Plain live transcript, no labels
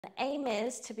The aim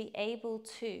is to be able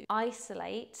to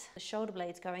isolate the shoulder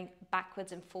blades going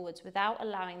backwards and forwards without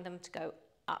allowing them to go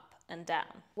up and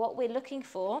down. What we're looking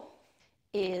for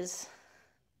is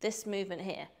this movement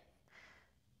here.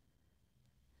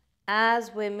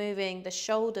 As we're moving the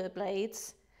shoulder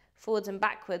blades forwards and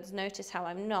backwards, notice how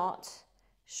I'm not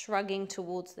shrugging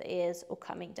towards the ears or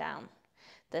coming down.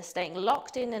 They're staying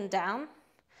locked in and down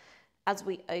as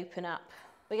we open up.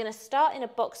 We're going to start in a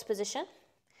box position.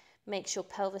 Make sure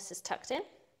pelvis is tucked in,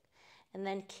 and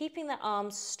then keeping the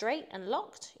arms straight and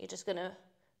locked, you're just going to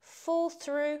fall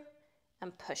through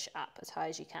and push up as high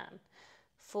as you can.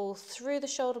 Fall through the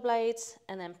shoulder blades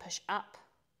and then push up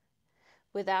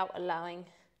without allowing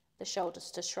the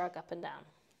shoulders to shrug up and down.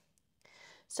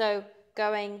 So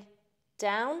going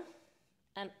down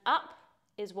and up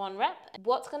is 1 rep.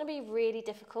 What's going to be really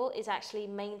difficult is actually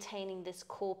maintaining this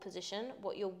core position.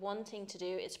 What you're wanting to do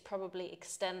is probably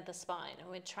extend the spine, and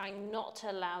we're trying not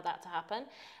to allow that to happen.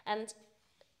 And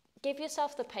give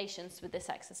yourself the patience with this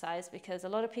exercise, because a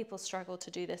lot of people struggle to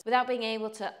do this without being able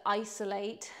to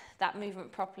isolate that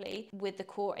movement properly with the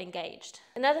core engaged.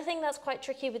 Another thing that's quite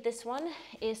tricky with this one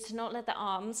is to not let the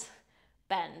arms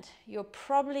bend. You're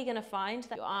probably going to find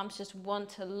that your arms just want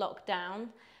to lock down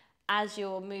as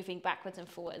you're moving backwards and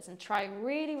forwards, and try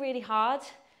really, really hard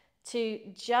to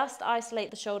just isolate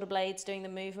the shoulder blades doing the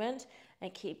movement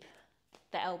and keep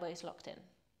the elbows locked in.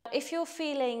 If you're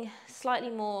feeling slightly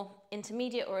more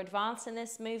intermediate or advanced in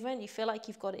this movement, you feel like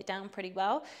you've got it down pretty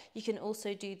well, you can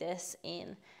also do this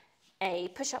in a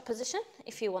push-up position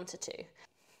if you wanted to.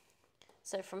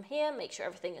 So from here, make sure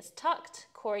everything is tucked,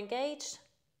 core engaged,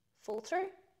 fall through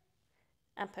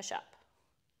and push up.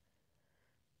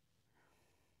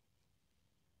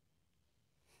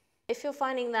 If you're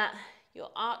finding that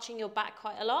you're arching your back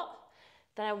quite a lot,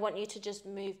 then I want you to just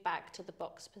move back to the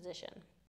box position.